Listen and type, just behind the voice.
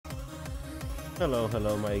Hello,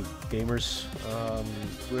 hello, my gamers.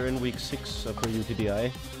 We're in week 6 for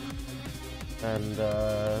UDTI, and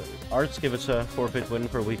Arts give us a forfeit win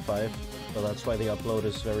for week 5, so that's why the upload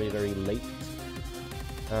is very, very late.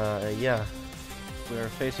 Yeah, we're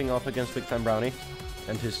facing off against BigTimeBrownie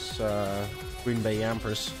and his Green Bay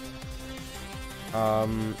Yampers.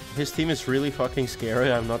 His team is really fucking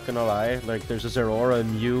scary, I'm not gonna lie. Like, there's a Zeraora,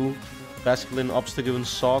 Mew, Basculin, Obstagoon,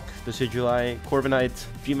 Sock, Decidueye, Corviknight,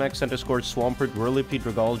 Gmax Centiscorch, Swampert, Whirlipede,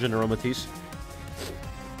 Regalge, and Aromatisse.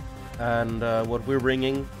 And what we're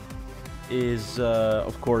bringing is,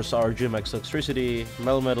 of course, our Gmax Electricity,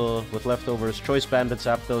 Melmetal with leftovers, Choice Bandit,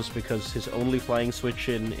 Zapdos, because his only flying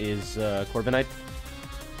switch-in is Corviknight.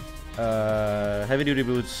 Heavy Duty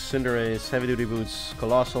Boots, Cinderace, Heavy Duty Boots,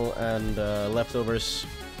 Colossal, and leftovers,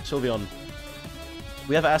 Sylveon.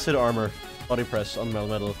 We have Acid Armor, Body Press on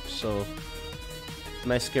Melmetal, so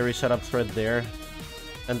nice scary setup thread there.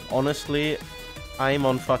 And honestly, I'm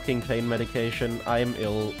on fucking pain medication, I'm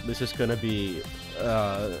ill, this is gonna be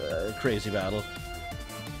a crazy battle.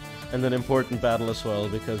 And an important battle as well,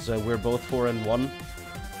 because we're both 4 and 1.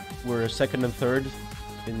 We're 2nd and 3rd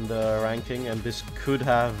in the ranking, and this could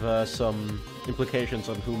have some implications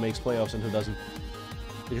on who makes playoffs and who doesn't.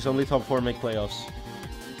 Because only top 4 make playoffs.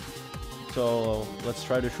 So let's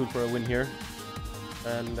try to shoot for a win here.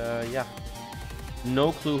 And yeah,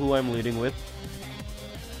 no clue who I'm leading with.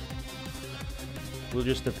 Will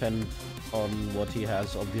just depend on what he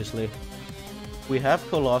has, obviously. We have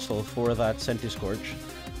Colossal for that Centiscorch.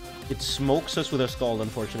 It smokes us with a Scald,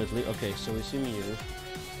 unfortunately. Okay, so we see Mew.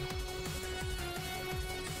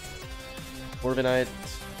 Corviknight.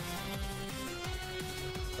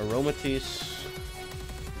 Aromatisse.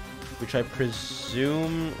 Which I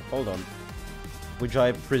presume... Hold on. Which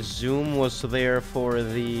I presume was there for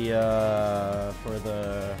the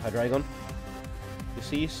Hydreigon. You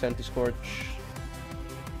see, Centiscorch.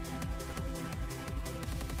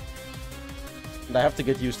 And I have to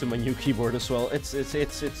get used to my new keyboard as well.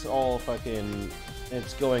 It's all fucking...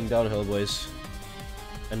 It's going downhill, boys.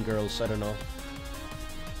 And girls, I don't know.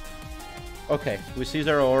 Okay, we see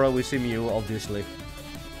Zeraora, we see Mew, obviously.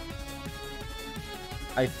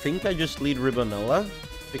 I think I just lead Ribonella,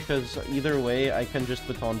 because either way I can just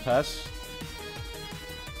Baton Pass.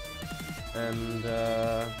 And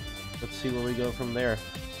let's see where we go from there.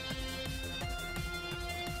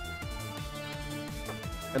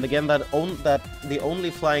 And again, the only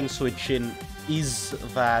flying switch in is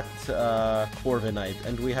that Corviknight,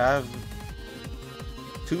 and we have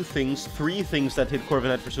three things that hit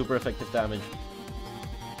Corviknight for super effective damage.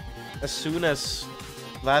 As soon as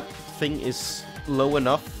that thing is low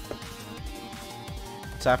enough,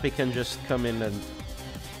 Zappy can just come in and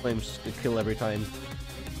claims the kill every time.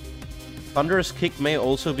 Thunderous Kick may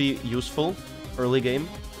also be useful early game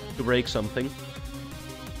to break something.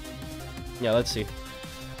 Yeah, let's see.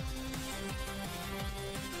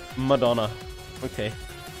 Madonna. Okay.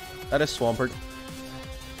 That is Swampert.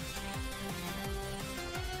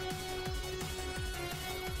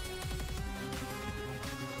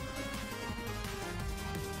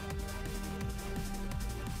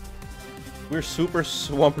 We're super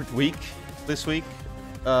Swampert weak this week.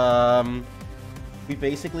 We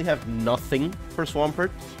basically have nothing for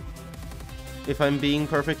Swampert, if I'm being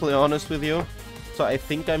perfectly honest with you. So I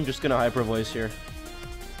think I'm just gonna Hyper Voice here.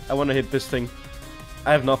 I want to hit this thing.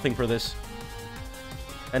 I have nothing for this.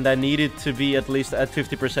 And I need it to be at least at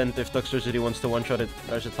 50% if Toxtricity wants to one-shot it.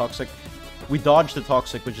 There's a Toxic. We dodged the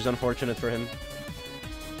Toxic, which is unfortunate for him.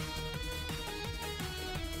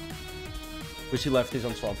 We see lefties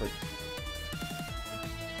on Swampert.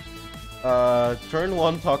 Turn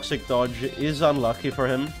 1 Toxic dodge is unlucky for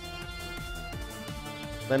him.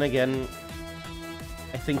 Then again,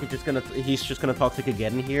 I think he's just gonna Toxic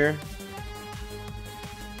again here.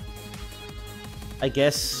 I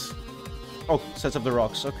guess... Oh, sets up the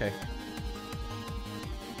rocks, okay.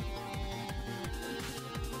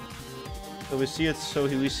 So we see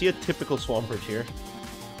we see a typical Swampert here.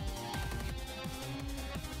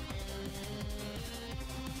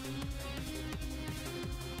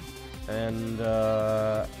 And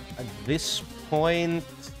at this point,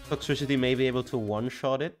 Toxtricity may be able to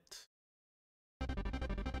one-shot it.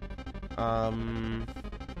 I'm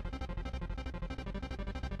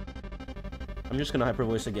just gonna Hyper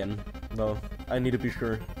Voice again, though. I need to be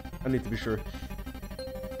sure.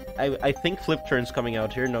 I think Flip Turn's coming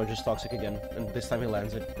out here. No, just Toxic again. And this time he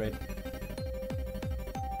lands it. Great.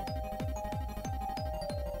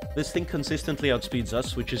 This thing consistently outspeeds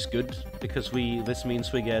us, which is good, because this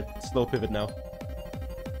means we get slow pivot now.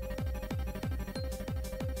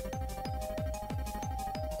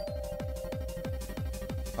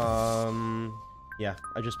 Yeah,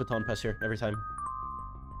 I just baton pass here every time.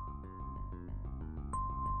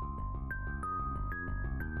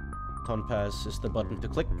 Baton pass is the button to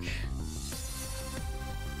click.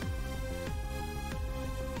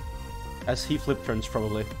 As he flip turns,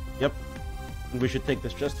 probably. Yep. We should take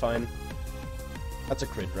this just fine. That's a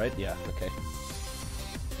crit, right? Yeah, okay.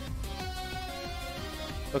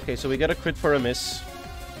 Okay, so we get a crit for a miss.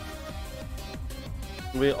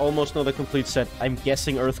 We almost know the complete set. I'm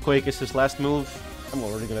guessing Earthquake is his last move. I'm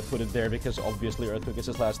already gonna put it there because obviously Earthquake is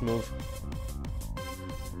his last move.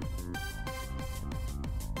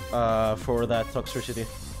 For that Toxtricity.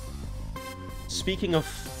 Speaking of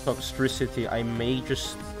Toxtricity, I may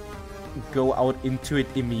just go out into it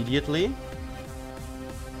immediately.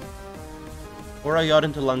 Or I got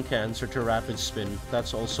into Lung Cancer to Rapid Spin.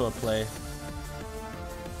 That's also a play.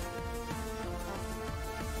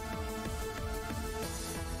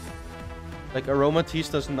 Like,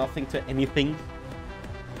 Aromatisse does nothing to anything.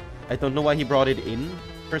 I don't know why he brought it in,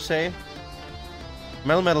 per se.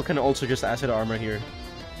 Melmetal can also just Acid Armor here.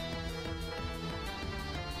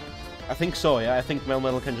 I think so, yeah. I think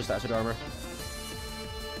Melmetal can just Acid Armor.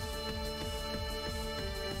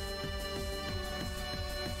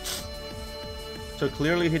 So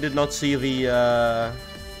clearly he did not see the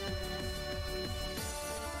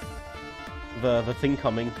thing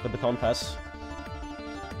coming, the baton pass.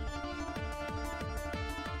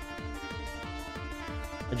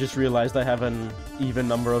 I just realized I have an even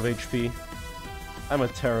number of HP. I'm a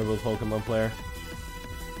terrible Pokemon player.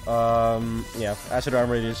 Yeah, Acid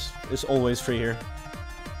Armor is always free here.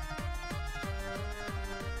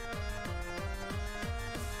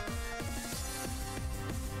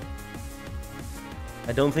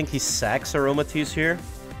 I don't think he sacks Aromatisse here.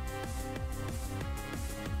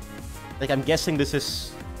 Like, I'm guessing this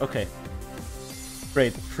is... Okay.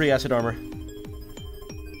 Great, free Acid Armor.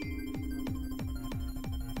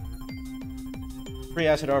 Free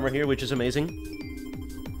Acid Armor here, which is amazing.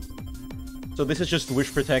 So this is just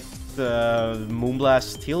Wish Protect,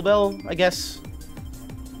 Moonblast, Teal Bell, I guess.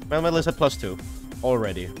 Melmetal is at +2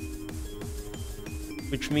 already.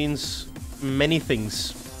 Which means many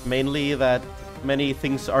things. Mainly that many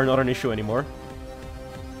things are not an issue anymore.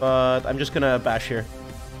 But I'm just gonna bash here.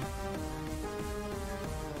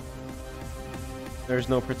 There's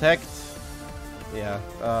no Protect. Yeah,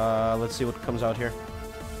 let's see what comes out here.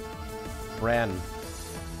 Ran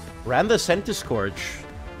the Centiscorch.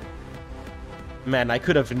 Man, I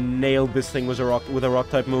could have nailed this thing with a rock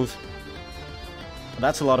type move.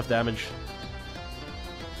 That's a lot of damage.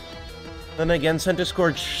 Then again,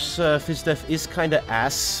 Centiscorch's Fizz Def is kinda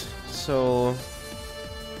ass, so...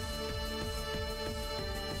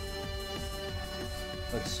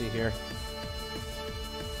 Let's see here.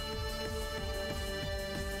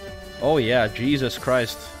 Oh yeah, Jesus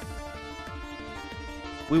Christ.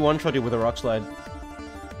 We one-shot you with a Rock Slide.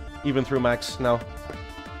 Even through Max now.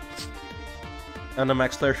 And the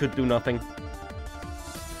Max Flare should do nothing.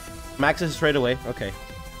 Max is straight away. Okay.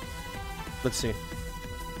 Let's see.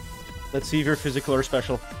 Let's see if you're physical or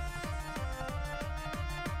special.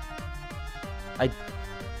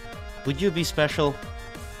 Would you be special?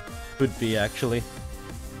 Could be, actually.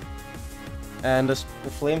 And a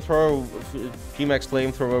flamethrower, Gmax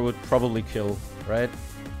flamethrower would probably kill, right?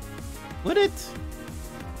 Would it?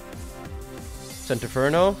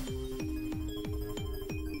 Centinferno?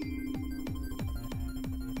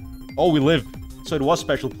 Oh, we live. So it was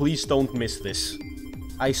special. Please don't miss this.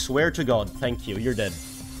 I swear to God. Thank you. You're dead.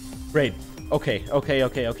 Great. Okay.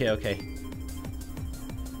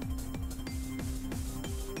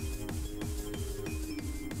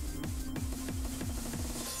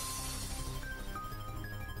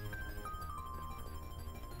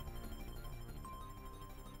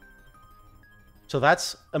 So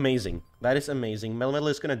that's amazing. That is amazing. Melmetal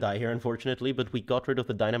is gonna die here, unfortunately, but we got rid of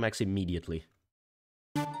the Dynamax immediately.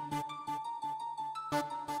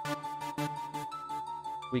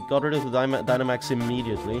 We got rid of the Dynamax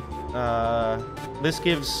immediately. This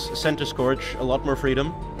gives Centiscorch a lot more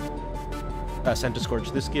freedom.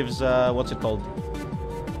 Centiscorch. This gives, what's it called?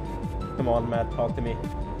 Come on, Matt, talk to me.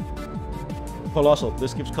 Colossal.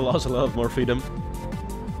 This gives Colossal a lot more freedom.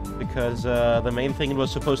 Because the main thing it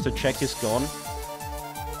was supposed to check is gone.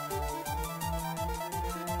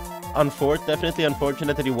 Definitely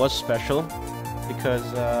unfortunate that he was special. Because,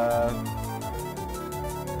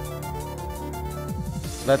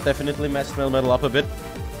 that definitely messed Melmetal up a bit.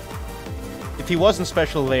 If he wasn't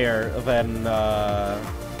special there, then that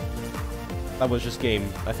was just game,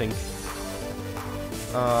 I think.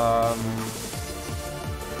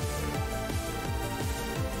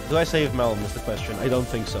 Do I save Melm is the question. I don't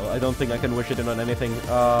think so. I don't think I can wish it in on anything.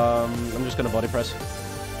 I'm just gonna body press.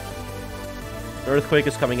 The Earthquake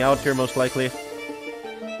is coming out here, most likely.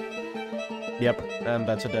 Yep, and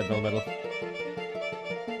that's a dead Melmetal.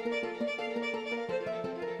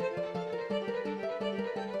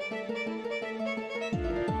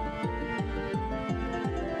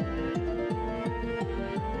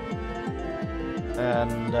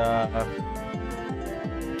 And,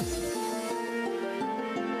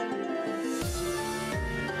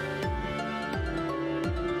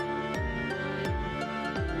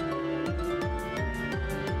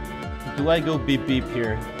 do I go beep beep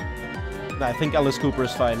here? Nah, I think Alice Cooper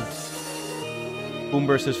is fine.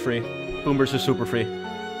 Boomburst is free. Boomburst is super free.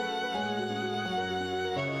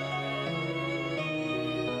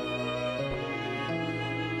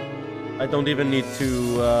 I don't even need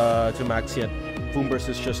to max yet. Boomburst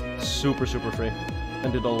is just super free,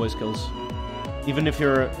 and it always kills. Even if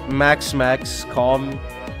you're max calm,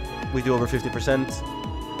 we do over 50%,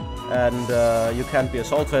 and you can't be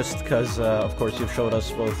Assault Vest because, of course, you've showed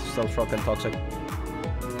us both Stealth Shock and Toxic.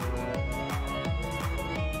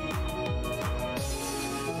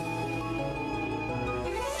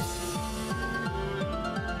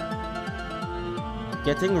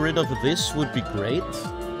 Getting rid of this would be great.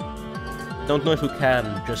 Don't know if we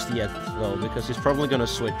can just yet, though, because he's probably gonna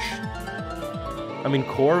switch. I mean,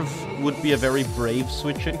 Corv would be a very brave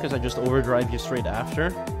switch-in, because I just overdrive you straight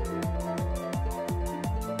after.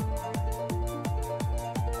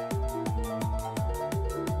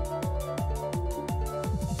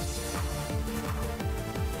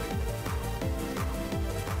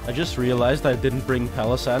 I just realized I didn't bring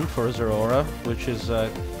Palisand for Zeraora, which is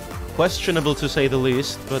questionable to say the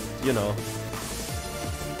least, but, you know.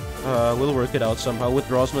 We'll work it out somehow.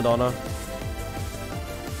 Withdraws Madonna.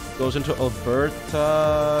 Goes into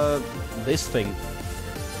Alberta... this thing.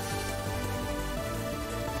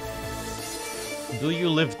 Do you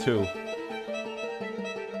live too?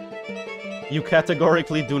 You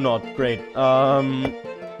categorically do not. Great.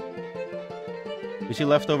 You see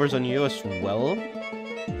leftovers on you as well?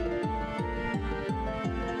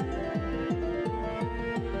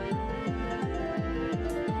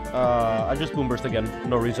 I just Boomburst again.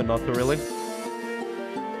 No reason not to, really.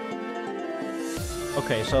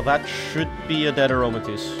 Okay, so that should be a dead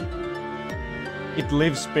Aromatisse. It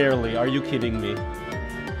lives barely. Are you kidding me?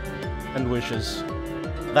 And wishes.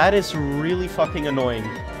 That is really fucking annoying.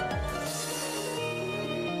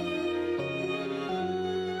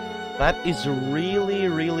 That is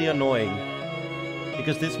really annoying.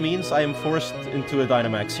 Because this means I am forced into a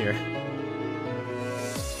Dynamax here.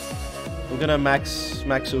 I'm gonna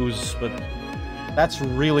max Ooze, but that's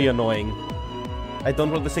really annoying. I don't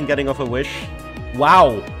want this thing getting off a wish.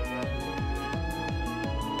 Wow!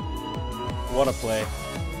 What a play.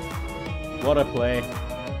 What a play.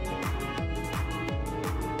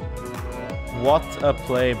 What a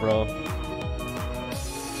play, bro.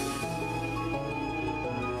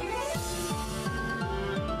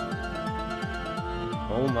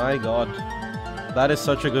 Oh my god. That is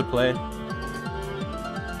such a good play.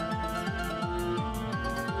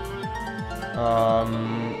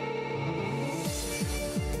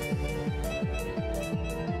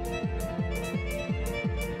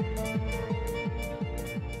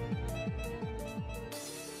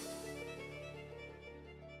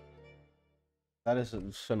 That is a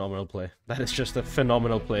phenomenal play. That is just a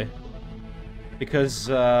phenomenal play. Because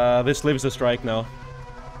this lives the strike now.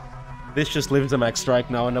 This just lives the max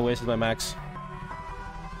strike now, and I wasted my max.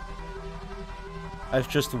 I've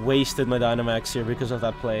just wasted my Dynamax here because of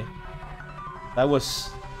that play. That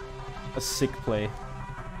was a sick play.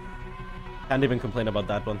 Can't even complain about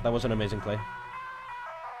that one. That was an amazing play.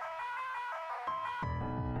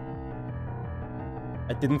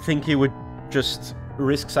 I didn't think he would just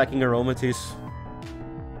risk sacking Aromatisse.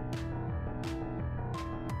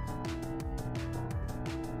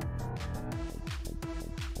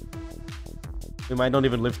 We might not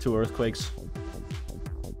even live 2 Earthquakes.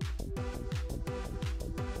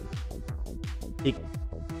 Is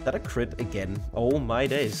that a crit again? Oh my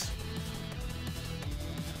days.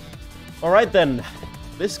 Alright then.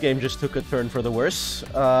 This game just took a turn for the worse.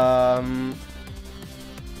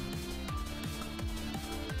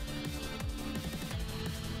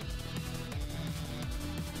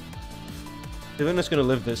 Steven is gonna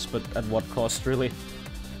live this, but at what cost, really?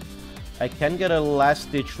 I can get a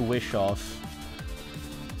last-ditch wish off.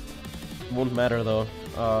 Won't matter, though.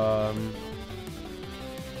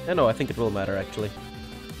 Yeah, no, I think it will matter, actually.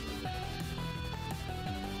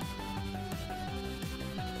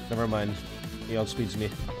 Never mind. He outspeeds me.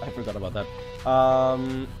 I forgot about that.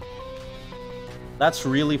 That's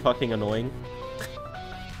really fucking annoying.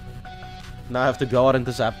 Now I have to go out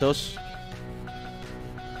into Zapdos.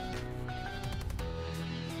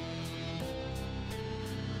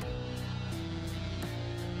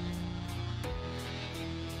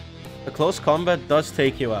 A close combat does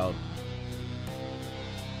take you out.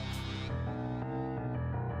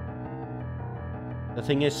 The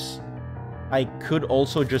thing is, I could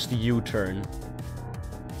also just U-turn.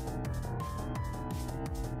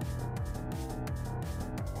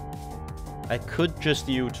 I could just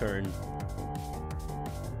U-turn.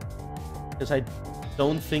 Because I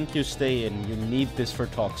don't think you stay in. You need this for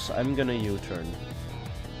Tox. I'm gonna U-turn.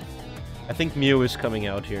 I think Mew is coming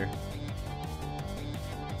out here.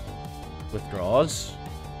 Withdraws.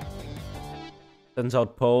 Sends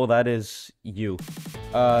out Poe. That is you.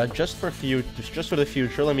 Just for the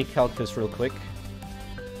future, let me calc this real quick.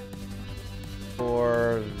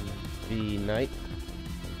 For the night.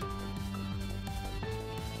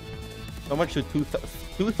 How much do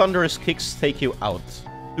two thunderous kicks take you out?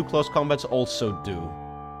 2 close combats also do.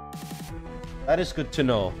 That is good to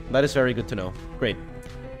know. That is very good to know. Great.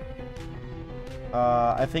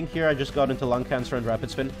 I think here I just got into lung cancer and rapid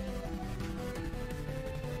spin.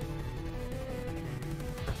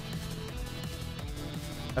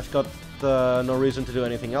 I've got no reason to do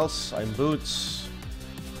anything else. I'm Boots.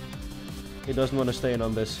 He doesn't want to stay in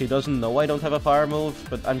on this. He doesn't know I don't have a fire move,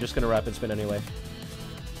 but I'm just gonna rapid spin anyway.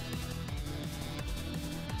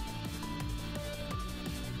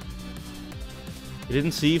 You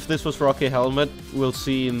didn't see if this was Rocky Helmet. We'll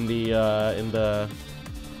see in the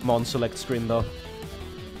Mon Select screen though.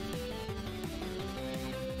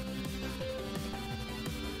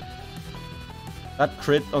 That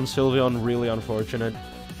crit on Sylveon, really unfortunate.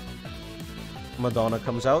 Madonna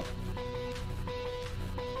comes out.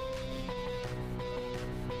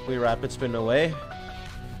 We rapid spin away.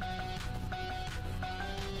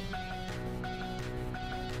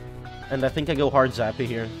 And I think I go hard Zappy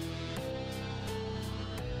here.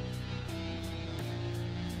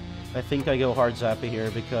 I think I go hard Zappy here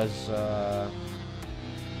because,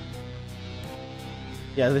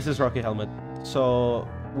 yeah, this is Rocky Helmet. So,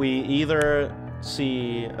 we either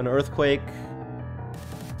see an Earthquake,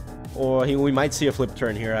 or we might see a flip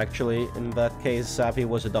turn here, actually. In that case, Zappy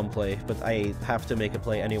was a dumb play, but I have to make a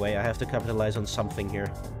play anyway. I have to capitalize on something here.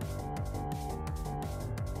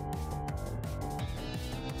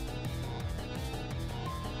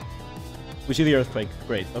 We see the Earthquake.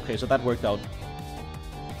 Great. Okay, so that worked out.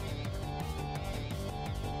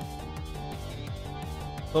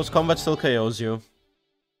 Close combat still KOs you.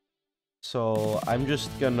 So I'm just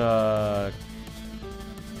gonna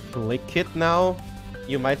click it now.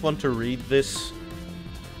 You might want to read this.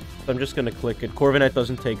 So I'm just gonna click it. Corviknight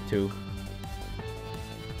doesn't take 2.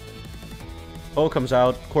 Poe comes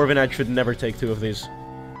out. Corviknight should never take 2 of these.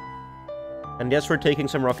 And yes, we're taking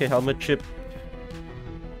some Rocky Helmet chip.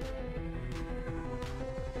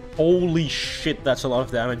 Holy shit, that's a lot of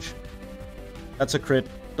damage. That's a crit.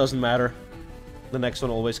 Doesn't matter. The next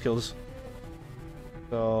one always kills.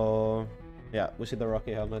 So, yeah, we see the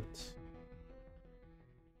Rocky Helmet.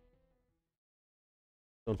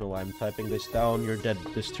 Don't know why I'm typing this down. You're dead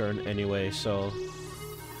this turn anyway, so...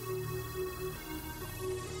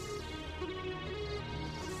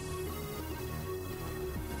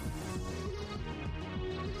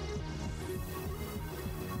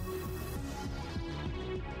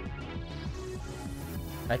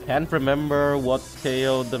 I can't remember what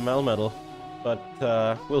KO'd the Melmetal.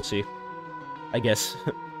 But, we'll see. I guess.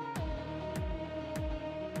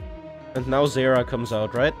 And now Zera comes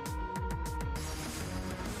out, right?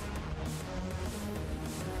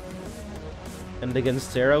 And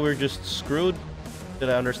against Zera, we're just screwed.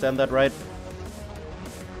 Did I understand that right?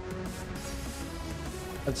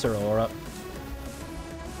 That's Zeraora.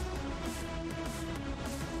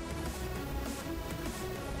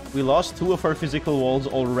 We lost 2 of our physical walls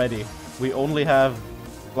already. We only have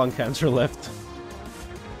lung cancer left.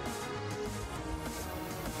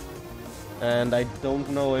 And I don't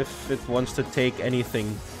know if it wants to take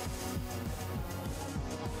anything.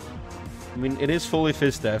 I mean, it is fully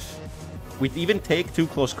Fizz Def. We'd even take 2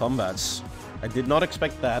 close combats. I did not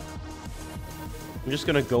expect that. I'm just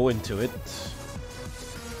gonna go into it.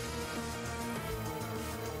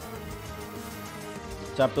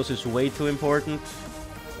 Zapdos is way too important.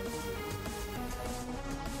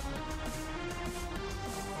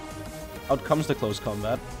 Out comes the close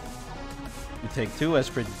combat. We take 2 as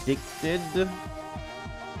predicted.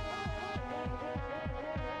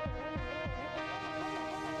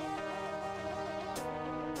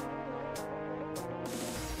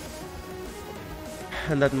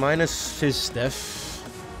 And that minus Fizz Def.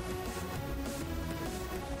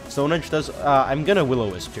 Stone Edge does... I'm gonna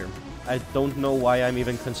Will-O-Wisp here. I don't know why I'm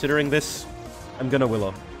even considering this. I'm gonna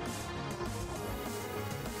Willow.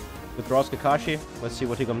 Withdraws Kakashi. Let's see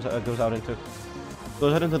what he goes out into.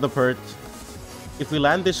 Goes out into the Pert. If we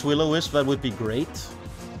land this Will-O-Wisp, that would be great.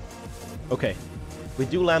 Okay. We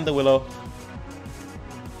do land the Willow.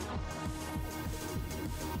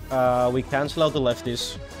 We cancel out the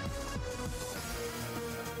lefties.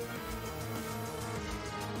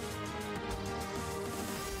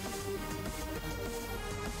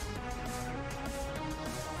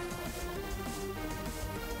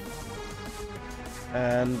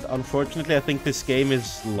 And unfortunately, I think this game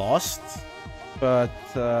is lost. But,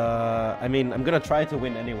 I mean, I'm gonna try to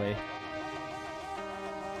win anyway.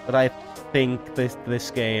 But I think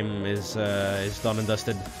this game is done and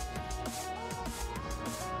dusted.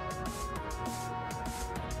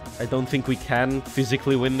 I don't think we can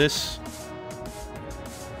physically win this.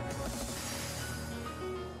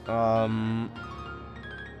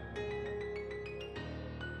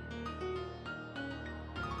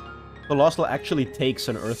 Colossal actually takes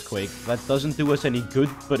an Earthquake. That doesn't do us any good,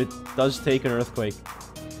 but it does take an Earthquake.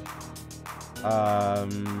 How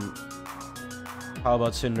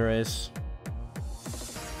about Cinderace?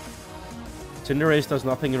 Cinderace does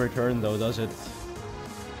nothing in return, though, does it?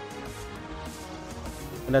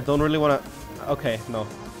 And I don't really want to... Okay, no.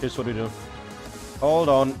 Here's what we do. Hold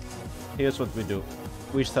on. Here's what we do.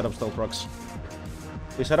 We set up Stealth Rocks.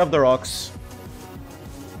 We set up the rocks.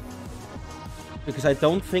 Because I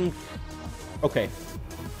don't think... Okay.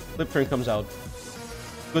 Flip Turn comes out.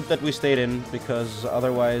 Good that we stayed in, because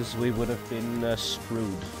otherwise we would have been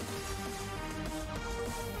screwed.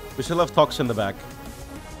 We still have Tox in the back.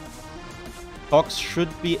 Tox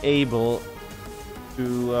should be able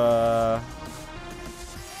to...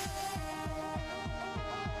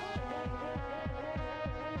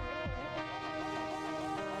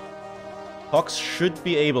 Tox should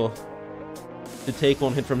be able to take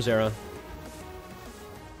one hit from Zera.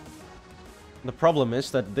 The problem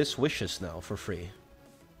is that this wishes now for free.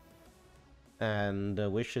 And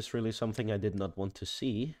wish is really something I did not want to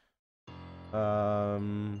see.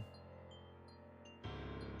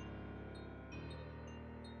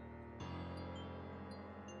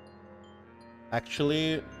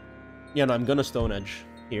 Actually, yeah, no, I'm gonna Stone Edge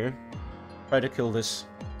here. Try to kill this.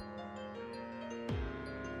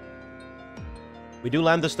 We do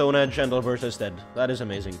land the Stone Edge and Alberta is dead. That is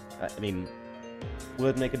amazing. I mean, will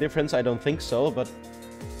it make a difference? I don't think so, but...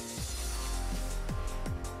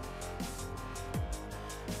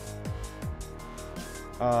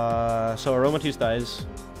 so Aromatisse dies.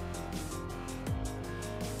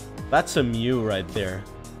 That's a Mew right there.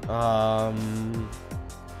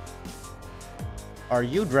 Are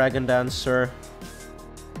you Dragon Dance, sir?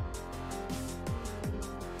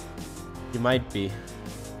 You might be.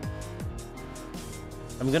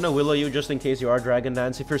 I'm gonna Willow you just in case you are Dragon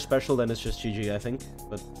Dance. If you're special, then it's just GG, I think.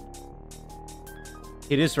 But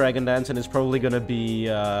it is Dragon Dance, and it's probably gonna be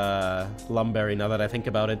Lumberry now that I think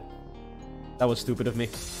about it. That was stupid of me.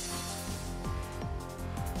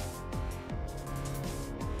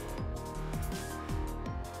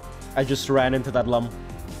 I just ran into that Lum.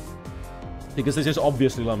 Because this is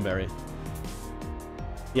obviously Lumberry.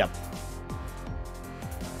 Yep.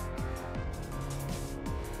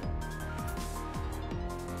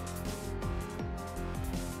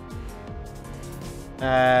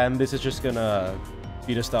 And this is just gonna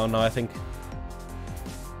beat us down now, I think.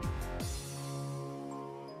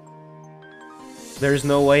 There's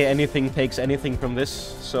no way anything takes anything from this,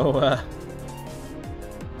 so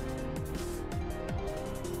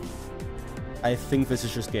I think this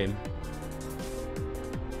is just game.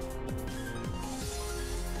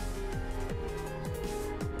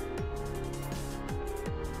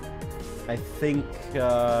 I think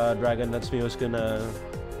Dragon Dance Mew is gonna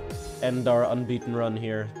end our unbeaten run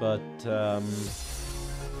here, but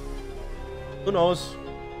who knows?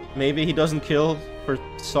 Maybe he doesn't kill for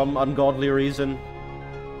some ungodly reason.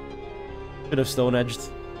 Could have Stone Edged.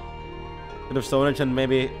 Could have Stone Edged and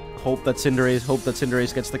maybe hope that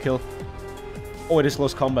Cinderace gets the kill. Oh, it is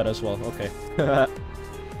close combat as well. Okay.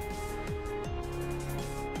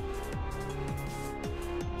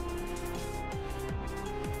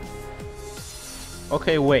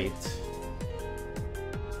 Okay, wait.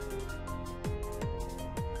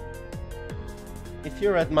 If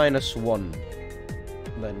you're at -1,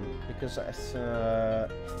 then because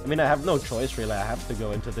I mean I have no choice really. I have to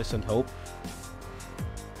go into this and hope.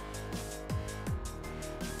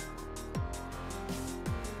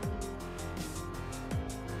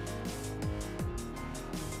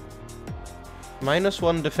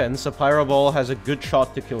 -1 defense. A Pyro Ball has a good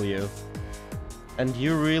shot to kill you, And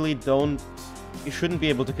you really don't... You shouldn't be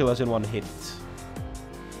able to kill us in one hit.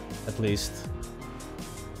 At least.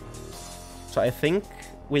 So I think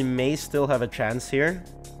we may still have a chance here.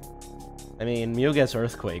 I mean, Mew gets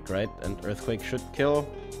Earthquake, right? And Earthquake should kill.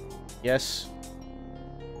 Yes.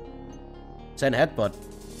 Zen Headbutt.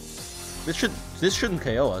 This shouldn't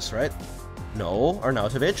KO us, right? No,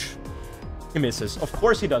 Arnautovic. He misses. Of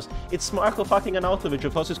course he does. It's Marko fucking Arnautovic.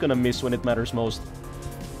 Of course he's gonna miss when it matters most.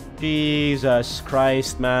 Jesus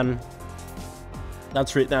Christ, man.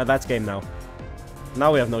 That's game now.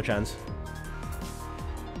 Now we have no chance.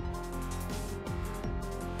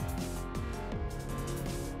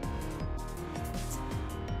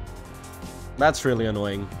 That's really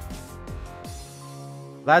annoying.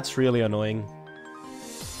 That's really annoying.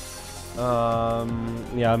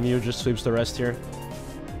 Yeah, Mew just sweeps the rest here.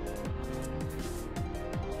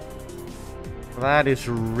 That is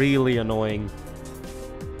really annoying.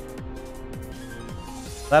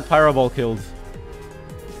 That Pyro Ball killed.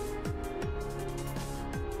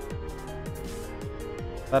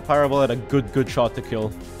 That Pyro Ball had a good shot to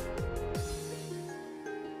kill.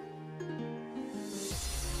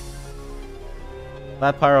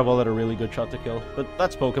 That Pyro Ball had a really good shot to kill. But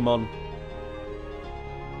that's Pokemon.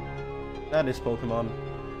 That is Pokemon.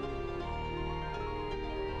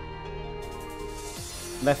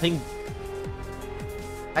 And I think...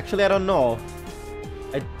 Actually, I don't know.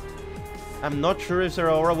 I'm not sure if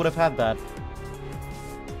Zeraora would have had that.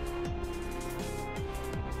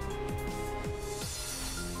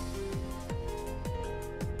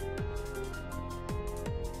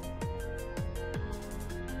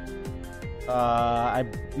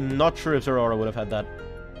 I'm not sure if Zeraora would have had that.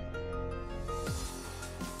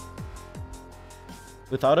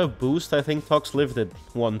 Without a boost, I think Tox lived it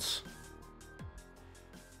once.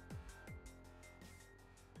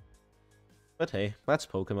 But hey, that's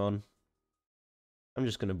Pokemon. I'm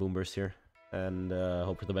just gonna Boom Burst here and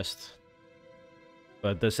hope for the best.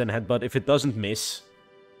 But the Zen Headbutt, if it doesn't miss,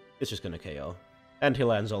 it's just gonna KO. And he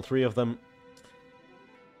lands all three of them.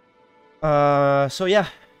 So yeah,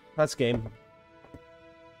 that's game.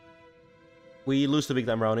 We lose to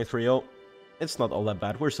BigTimeBrownie 3-0. It's not all that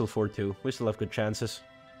bad. We're still 4-2. We still have good chances.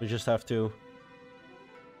 We just have to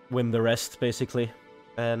win the rest, basically.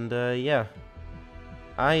 And yeah.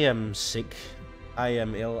 I am sick. I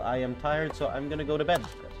am ill. I am tired, so I'm gonna go to bed.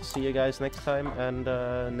 See you guys next time.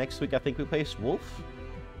 And next week, I think we face Wolf.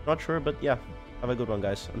 Not sure, but yeah. Have a good one,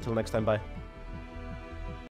 guys. Until next time, bye.